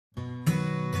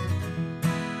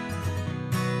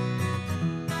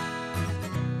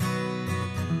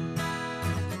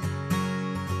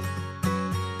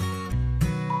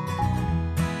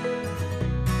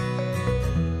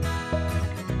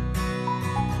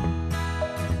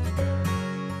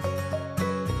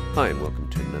Hi and welcome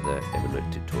to another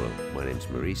Evernote tutorial. My name's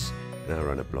Maurice and I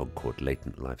run a blog called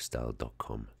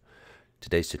latentlifestyle.com.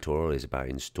 Today's tutorial is about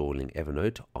installing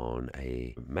Evernote on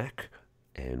a Mac,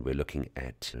 and we're looking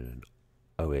at an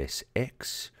OS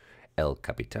X El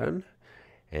Capitan,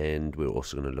 and we're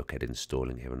also going to look at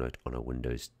installing Evernote on a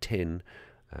Windows 10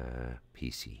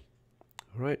 PC.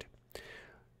 Alright,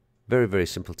 very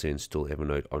simple to install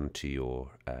Evernote onto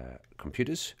your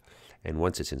computers. And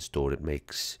once it's installed, it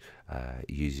makes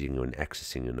using and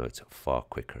accessing your notes far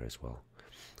quicker as well.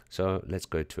 So let's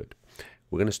go to it.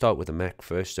 We're going to start with the Mac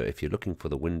first. So if you're looking for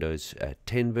the Windows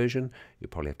 10 version, you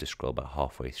probably have to scroll about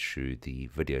halfway through the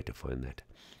video to find that.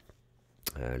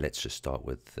 Let's just start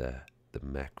with the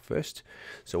Mac first.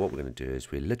 So what we're going to do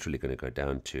is we're literally going to go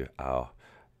down to our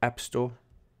App Store.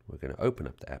 We're going to open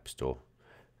up the App Store,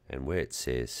 and where it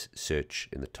says search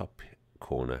in the top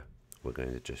corner, we're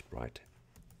going to just write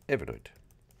Evernote.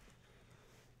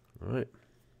 Alright,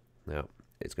 now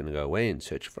it's going to go away and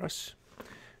search for us.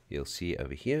 You'll see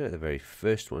over here the very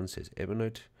first one says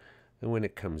Evernote, and when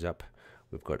it comes up,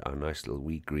 we've got our nice little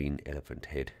wee green elephant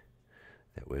head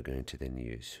that we're going to then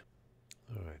use.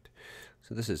 Alright,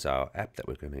 so this is our app that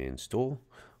we're going to install.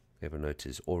 Evernote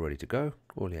is all ready to go.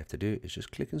 All you have to do is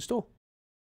just click install.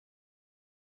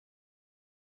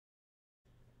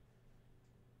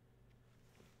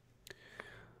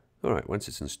 Alright, once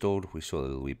it's installed, we saw the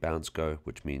little wee bounce go,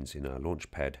 which means in our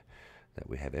launch pad that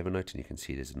we have Evernote, and you can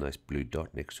see there's a nice blue dot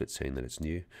next to it saying that it's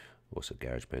new. Also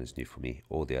GarageBand is new for me.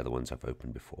 All the other ones I've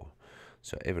opened before.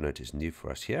 So Evernote is new for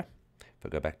us here. If I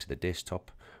go back to the desktop,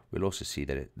 we'll also see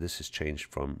that this has changed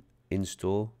from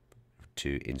install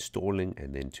to installing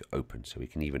and then to open. So we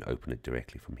can even open it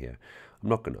directly from here. I'm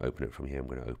not going to open it from here, I'm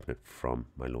going to open it from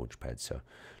my launch pad. So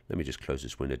let me just close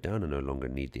this window down. I no longer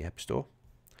need the App Store.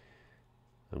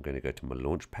 I'm going to go to my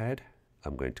launch pad.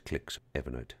 I'm going to click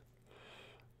Evernote.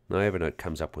 Now Evernote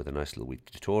comes up with a nice little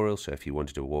tutorial, so if you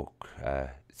wanted to walk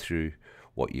through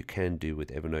what you can do with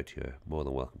Evernote, you're more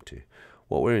than welcome to.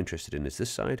 What we're interested in is this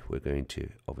side. We're going to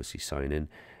obviously sign in,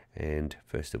 and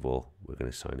first of all we're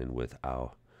going to sign in with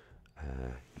our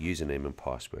username and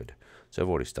password. So I've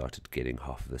already started getting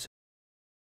half of this.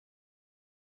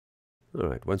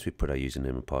 Alright, once we put our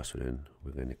username and password in,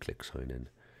 we're going to click sign in.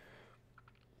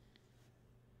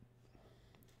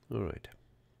 Alright,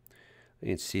 you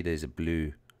can see there's a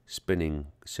blue spinning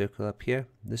circle up here.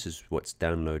 This is what's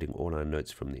downloading all our notes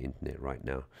from the internet right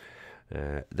now.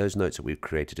 Those notes that we've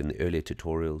created in the earlier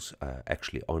tutorials are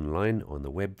actually online on the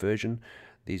web version.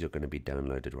 These are going to be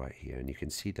downloaded right here, and you can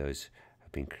see those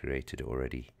have been created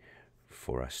already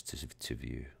for us to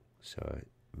view. So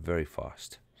very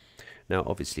fast. Now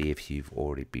obviously if you've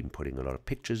already been putting a lot of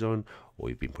pictures on, or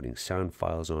you've been putting sound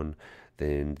files on,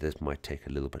 then this might take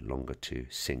a little bit longer to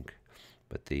sync.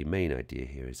 But the main idea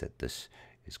here is that this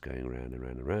is going around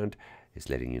and around, is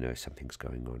letting you know something's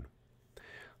going on.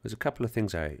 There's a couple of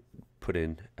things I put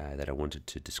in that I wanted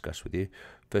to discuss with you.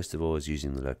 First of all is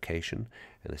using the location,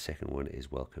 and the second one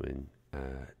is welcoming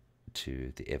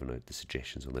to the Evernote, the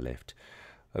suggestions on the left.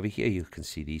 Over here you can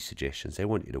see these suggestions. They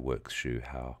want you to work through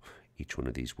how each one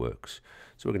of these works.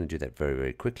 So we're going to do that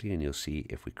very quickly, and you'll see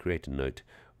if we create a note,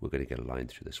 we're going to get a line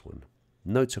through this one.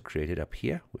 Notes are created up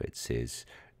here where it says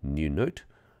new note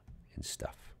and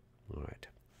stuff. Alright,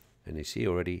 and you see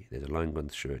already there's a line gone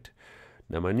through it.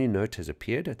 Now my new note has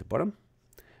appeared at the bottom.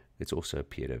 It's also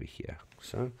appeared over here.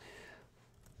 So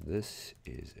this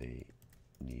is a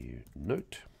new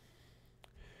note,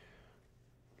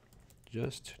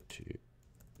 just to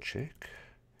check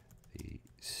the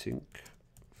sync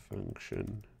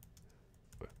function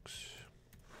works.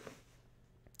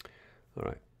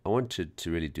 Alright, I wanted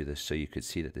to really do this so you could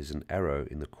see that there's an arrow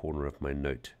in the corner of my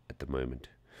note at the moment.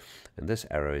 And this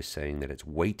arrow is saying that it's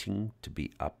waiting to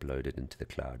be uploaded into the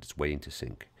cloud. It's waiting to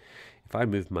sync. If I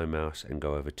move my mouse and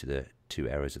go over to the two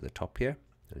arrows at the top here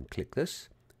and click this,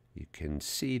 you can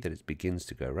see that it begins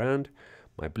to go around.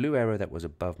 My blue arrow that was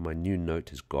above my new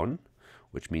note is gone,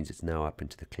 which means it's now up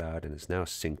into the cloud and it's now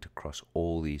synced across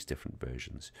all these different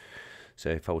versions. So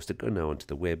if I was to go now onto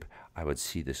the web, I would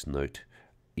see this note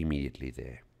immediately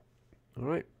there.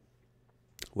 Alright,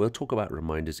 we'll talk about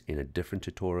reminders in a different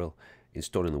tutorial,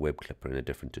 installing the web clipper in a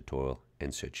different tutorial,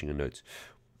 and searching your notes.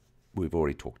 We've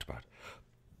already talked about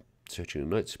searching your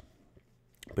notes,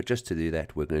 but just to do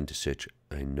that we're going to search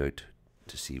a note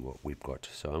to see what we've got.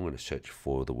 So I'm going to search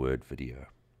for the word video.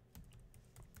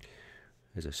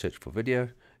 As I search for video,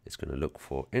 it's going to look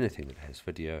for anything that has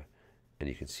video, and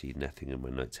you can see nothing in my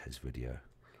notes has video.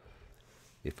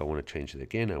 If I want to change it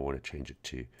again, I want to change it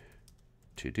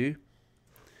to do.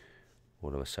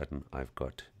 All of a sudden I've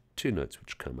got two notes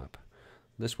which come up.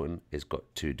 This one has got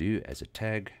to do as a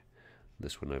tag,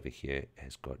 This one over here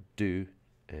has got do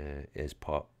as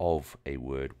part of a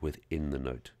word within the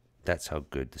note. That's how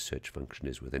good the search function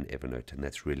is within Evernote, and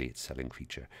that's really its selling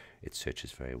feature. It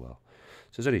searches very well.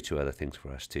 So there's only two other things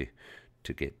for us to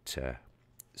get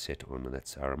set on, and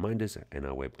that's our reminders and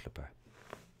our web clipper.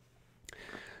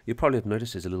 You probably have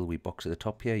noticed there's a little wee box at the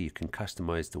top here. You can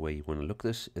customize the way you want to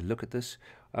look at this.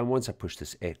 And once I push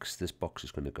this X, this box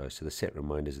is going to go. So the set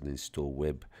reminders and the install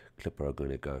web clipper are going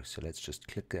to go. So let's just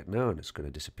click that now, and it's going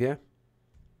to disappear.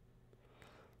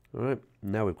 All right,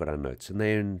 now we've got our notes, and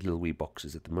they're in little wee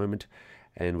boxes at the moment,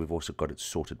 and we've also got it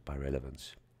sorted by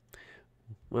relevance.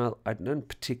 Well, I don't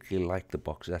particularly like the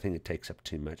boxes. I think it takes up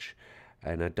too much,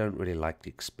 and I don't really like the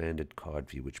expanded card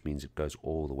view, which means it goes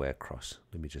all the way across.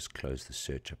 Let me just close the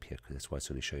search up here, because that's why it's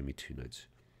only showing me 2 notes.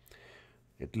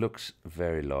 It looks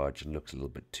very large and looks a little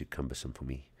bit too cumbersome for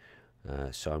me,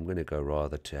 so I'm going to go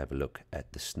rather to have a look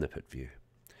at the snippet view.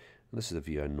 And this is the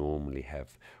view I normally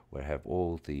have, where I have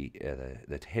all the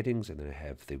headings, and then I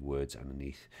have the words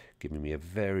underneath, giving me a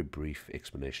very brief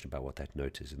explanation about what that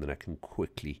note is, and then I can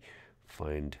quickly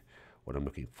find what I'm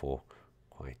looking for,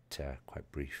 quite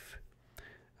brief.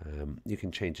 You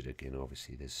can change it again.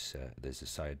 Obviously, there's a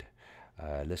side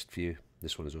list view.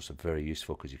 This one is also very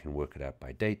useful because you can work it out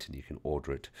by date, and you can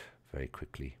order it very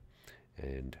quickly.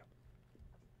 And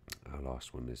our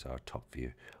last one is our top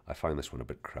view. I find this one a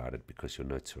bit crowded because your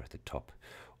notes are at the top.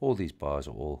 All these bars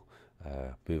are all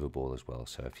movable as well,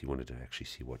 so if you wanted to actually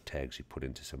see what tags you put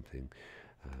into something,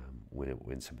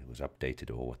 when something was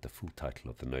updated, or what the full title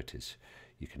of the note is,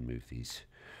 you can move these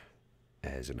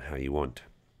as and how you want.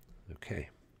 Okay,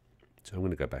 so I'm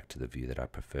going to go back to the view that I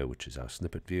prefer, which is our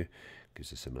snippet view.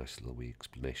 Gives us a nice little wee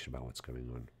explanation about what's going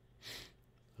on.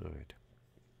 Alright,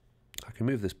 I can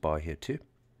move this bar here too,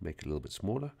 make it a little bit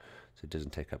smaller so it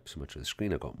doesn't take up so much of the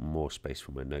screen. I've got more space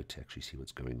for my note to actually see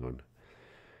what's going on.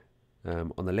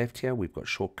 On the left here we've got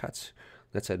shortcuts.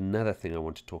 That's another thing I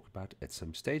want to talk about at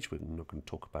some stage. We're not going to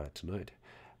talk about it tonight,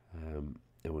 and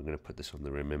we're going to put this on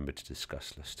the remember to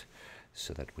discuss list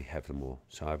so that we have them all.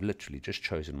 So I've literally just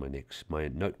chosen my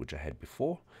note which I had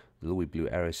before. The little wee blue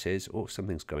arrow says, oh,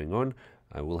 something's going on.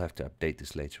 I will have to update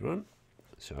this later on.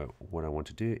 So what I want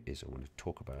to do is I want to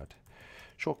talk about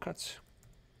shortcuts.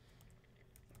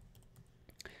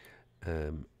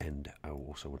 And I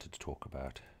also wanted to talk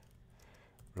about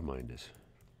reminders.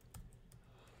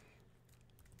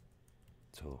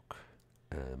 Talk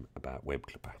about web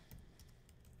clipper.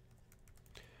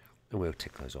 And we'll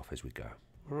tick those off as we go.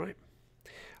 Alright.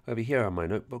 Over here are my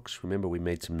notebooks. Remember, we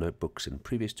made some notebooks in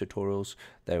previous tutorials.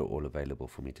 They're all available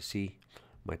for me to see.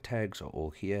 My tags are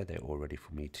all here. They're all ready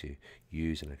for me to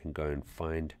use, and I can go and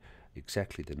find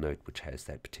exactly the note which has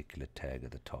that particular tag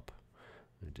at the top.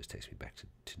 And it just takes me back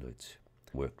to notes.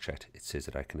 Work chat. It says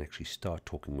that I can actually start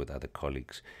talking with other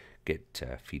colleagues, get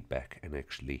feedback, and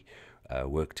actually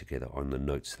work together on the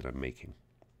notes that I'm making.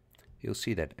 You'll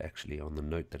see that actually on the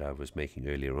note that I was making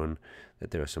earlier on, that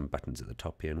there are some buttons at the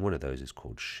top here, and one of those is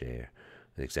called share.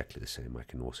 And exactly the same, I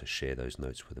can also share those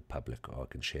notes with the public, or I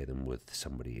can share them with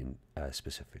somebody in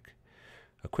specific.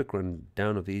 A quick run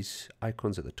down of these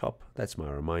icons at the top, that's my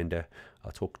reminder.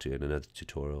 I'll talk to you in another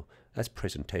tutorial. That's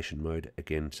presentation mode,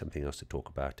 again something else to talk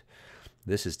about.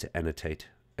 This is to annotate,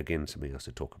 again something else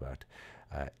to talk about.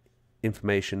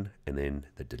 Information, and then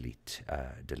the delete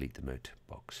the note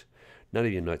box. None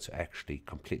of your notes are actually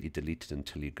completely deleted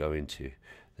until you go into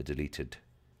the deleted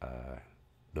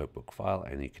notebook file,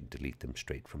 and you can delete them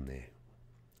straight from there.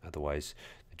 Otherwise,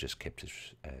 they're just kept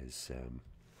as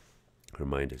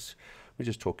reminders. We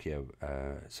just talk here,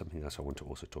 something else I want to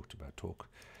also talk about.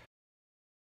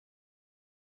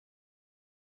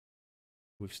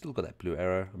 We've still got that blue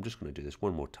arrow. I'm just going to do this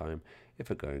one more time. If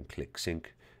I go and click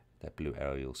sync, that blue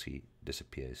arrow you'll see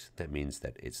disappears. That means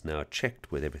that it's now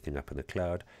checked with everything up in the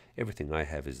cloud. Everything I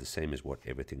have is the same as what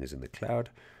everything is in the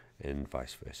cloud, and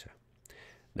vice versa.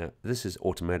 Now this is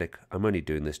automatic. I'm only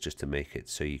doing this just to make it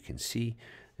so you can see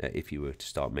that if you were to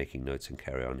start making notes and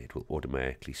carry on, it will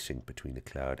automatically sync between the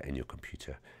cloud and your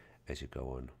computer as you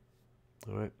go on.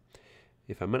 Alright,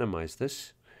 if I minimize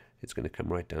this, it's going to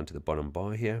come right down to the bottom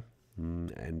bar here,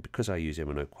 and because I use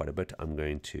Evernote quite a bit, I'm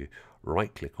going to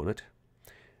right click on it,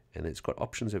 and it's got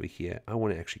options over here. I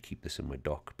want to actually keep this in my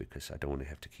dock because I don't want to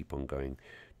have to keep on going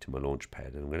to my launch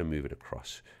pad, and I'm going to move it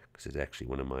across because it's actually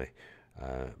one of my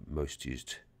most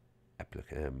used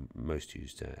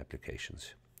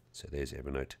applications. So there's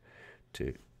Evernote.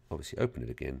 To obviously open it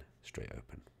again, straight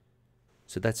open.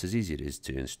 So that's as easy as it is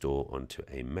to install onto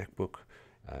a MacBook.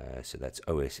 So that's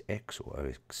OS X or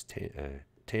OS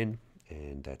 10,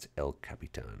 and that's El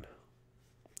Capitan.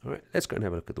 All right, let's go and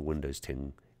have a look at the Windows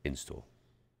 10 install.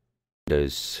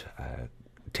 Windows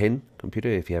 10 computer.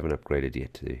 If you haven't upgraded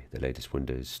yet to the latest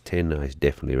Windows 10, I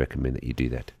definitely recommend that you do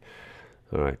that.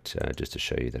 Alright, just to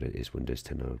show you that it is Windows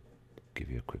 10, I'll give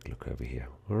you a quick look over here.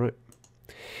 Alright,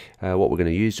 what we're going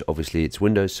to use, obviously it's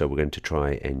Windows, so we're going to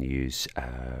try and use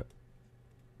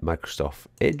Microsoft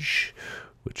Edge,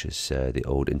 which is the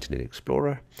old Internet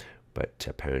Explorer, but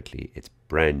apparently it's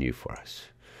brand new for us.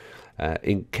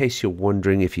 In case you're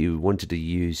wondering, if you wanted to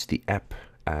use the app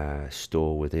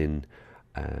store within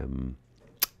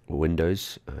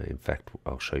Windows, in fact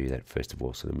I'll show you that first of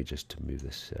all, so let me just move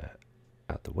this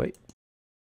out the way.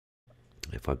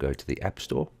 If I go to the App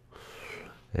Store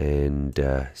and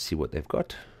see what they've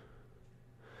got,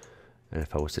 and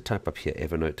if I was to type up here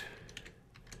Evernote,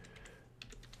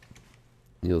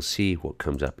 you'll see what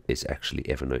comes up is actually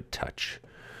Evernote Touch.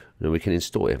 Now we can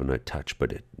install Evernote Touch,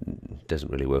 but it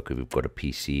doesn't really work if you've got a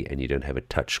PC and you don't have a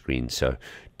touch screen, so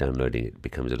downloading it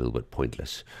becomes a little bit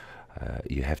pointless.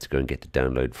 You have to go and get the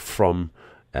download from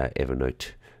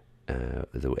Evernote,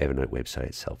 the Evernote website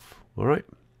itself. Alright,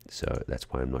 so that's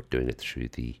why I'm not doing it through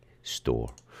the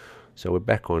store. So we're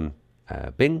back on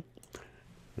Bing.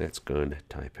 Let's go and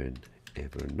type in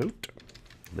Evernote.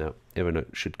 Now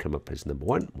Evernote should come up as number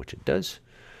 1, which it does.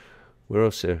 We're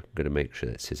also going to make sure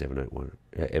that it says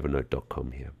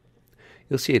Evernote.com here.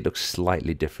 You'll see it looks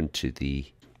slightly different to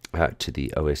the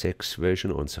OS X version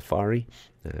on Safari,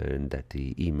 and that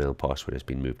the email password has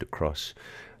been moved across.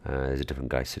 There's a different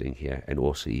guy sitting here, and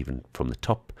also even from the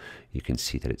top you can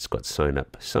see that it's got sign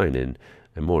up, sign in,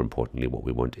 and more importantly what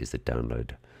we want is the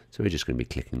download. So we're just going to be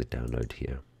clicking the download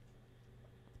here.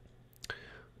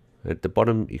 At the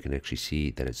bottom you can actually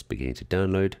see that it's beginning to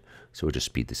download, so we'll just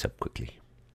speed this up quickly.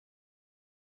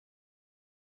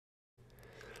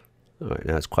 Alright,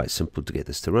 now it's quite simple to get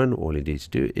this to run. All you need to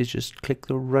do is just click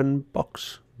the run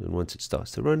box, and once it starts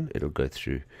to run, it'll go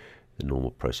through the normal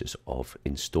process of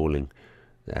installing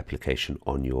the application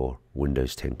on your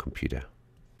Windows 10 computer.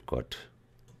 Got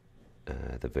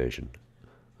the version.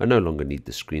 I no longer need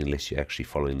the screen unless you're actually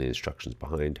following the instructions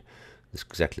behind. It's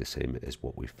exactly the same as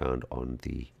what we found on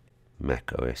the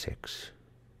Mac OS X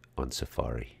on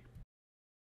Safari.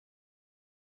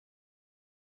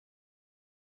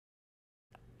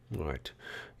 Alright,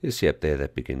 you see up there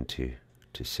that begin to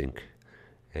sync,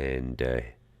 and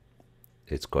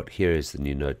it's got, here is the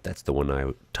new note. That's the one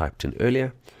I typed in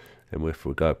earlier, and if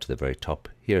we go up to the very top,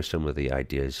 here are some of the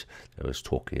ideas that I was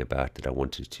talking about that I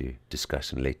wanted to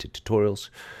discuss in later tutorials,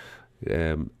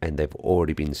 and they've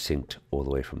already been synced all the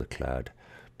way from the cloud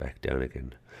back down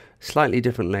again. Slightly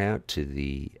different layout to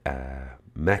the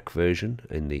Mac version.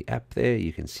 In the app there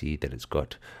you can see that it's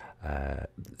got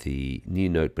the new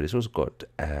note, but it's also got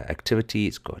activity,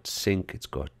 it's got sync, it's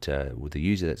got with the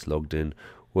user that's logged in.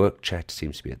 Work chat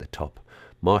seems to be at the top.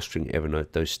 Mastering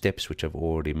Evernote, those steps which I've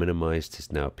already minimized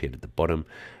has now appeared at the bottom,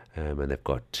 and they've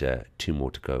got 2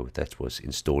 more to go. That was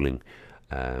installing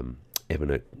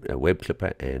Evernote web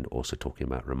clipper and also talking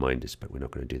about reminders, but we're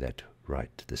not going to do that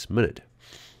right this minute.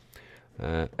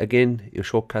 Again, your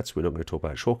shortcuts, we're not going to talk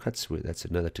about shortcuts, that's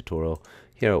another tutorial.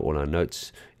 Here are all our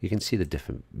notes. You can see the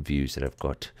different views that I've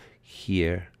got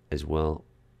here as well.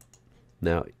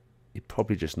 Now you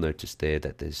probably just noticed there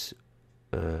that there's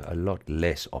a lot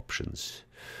less options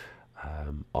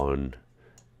on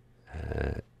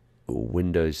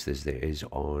Windows as there is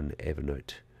on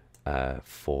Evernote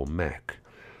for Mac.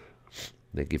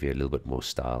 They give you a little bit more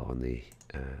style on the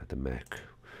Mac,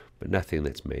 but nothing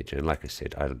that's major. And like I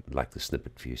said, I like the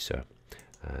Snippet View, so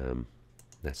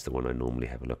that's the one I normally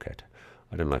have a look at.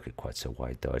 I don't like it quite so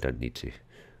wide though. I don't need to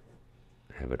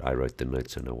have it. I wrote the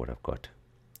notes, so I know what I've got.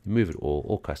 You move it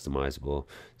all customizable.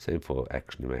 Same for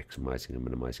actually maximizing and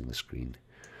minimizing the screen.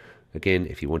 Again,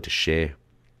 if you want to share,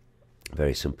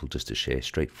 very simple, just to share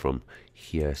straight from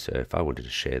here. So if I wanted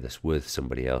to share this with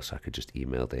somebody else, I could just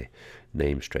email their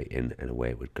name straight in and away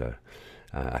it would go.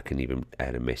 I can even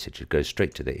add a message. It goes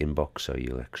straight to their inbox, so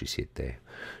you'll actually see it there.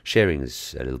 Sharing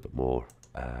is a little bit more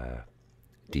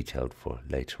detailed for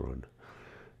later on.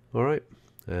 Alright,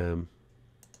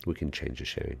 we can change the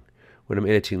sharing. When I'm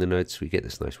editing the notes, we get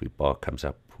this nice wee bar comes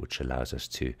up, which allows us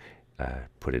to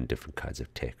put in different kinds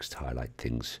of text, highlight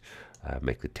things,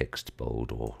 make the text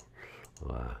bold, or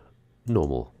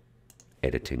normal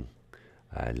editing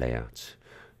layouts.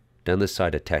 Down this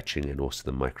side, attaching and also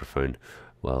the microphone,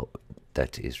 well,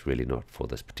 that is really not for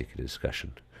this particular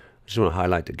discussion. I just want to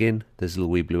highlight again, there's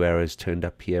little wee blue arrows turned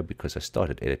up here because I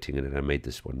started editing it and I made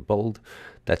this one bold.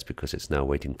 That's because it's now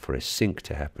waiting for a sync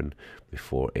to happen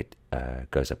before it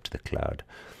goes up to the cloud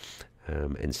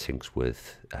and syncs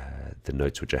with the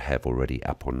notes which I have already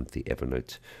up on the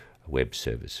Evernote web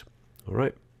servers.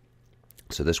 Alright,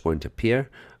 So this won't appear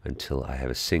until I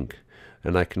have a sync.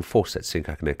 And I can force that sync.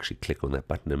 I can actually click on that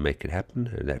button and make it happen,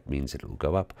 and that means it will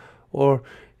go up, or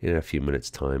in a few minutes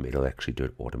time it'll actually do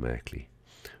it automatically.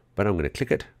 But I'm going to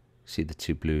click it, see the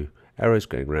two blue arrows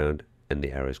going around, and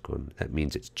the arrow's gone. That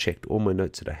means it's checked all my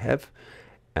notes that I have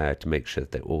to make sure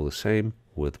that they're all the same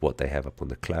with what they have up on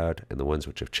the cloud, and the ones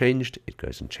which have changed, it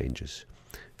goes and changes.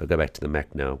 If I go back to the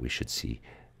Mac now, we should see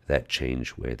that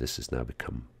change where this has now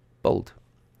become bold.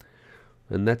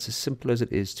 And that's as simple as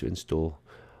it is to install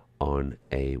on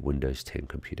a Windows 10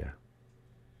 computer.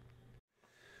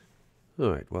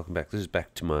 Alright, welcome back. This is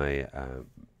back to my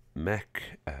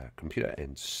Mac computer,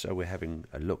 and so we're having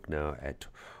a look now at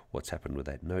what's happened with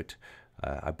that note.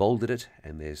 I bolded it,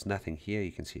 and there's nothing here.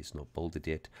 You can see it's not bolded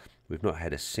yet. We've not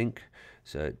had a sync,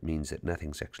 so it means that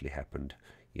nothing's actually happened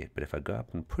yet. But if I go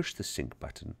up and push the sync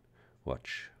button,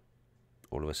 watch,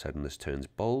 all of a sudden this turns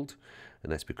bold,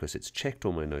 and that's because it's checked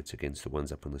all my notes against the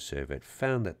ones up on the server. It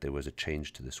found that there was a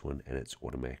change to this one, and it's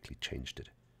automatically changed it.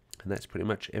 And that's pretty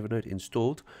much Evernote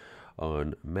installed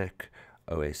on Mac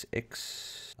OS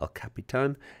X, El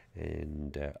Capitan,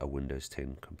 and a Windows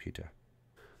 10 computer.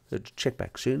 So check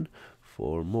back soon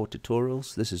for more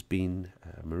tutorials. This has been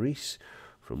Maurice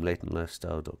from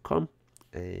laytonlifestyle.com,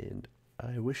 and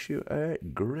I wish you a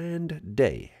grand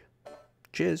day.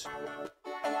 Cheers.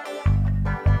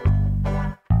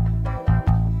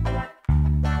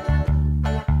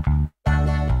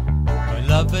 My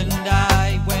love and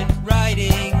I went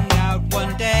riding out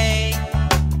one day.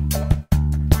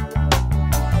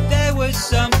 There was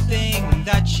something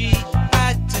that she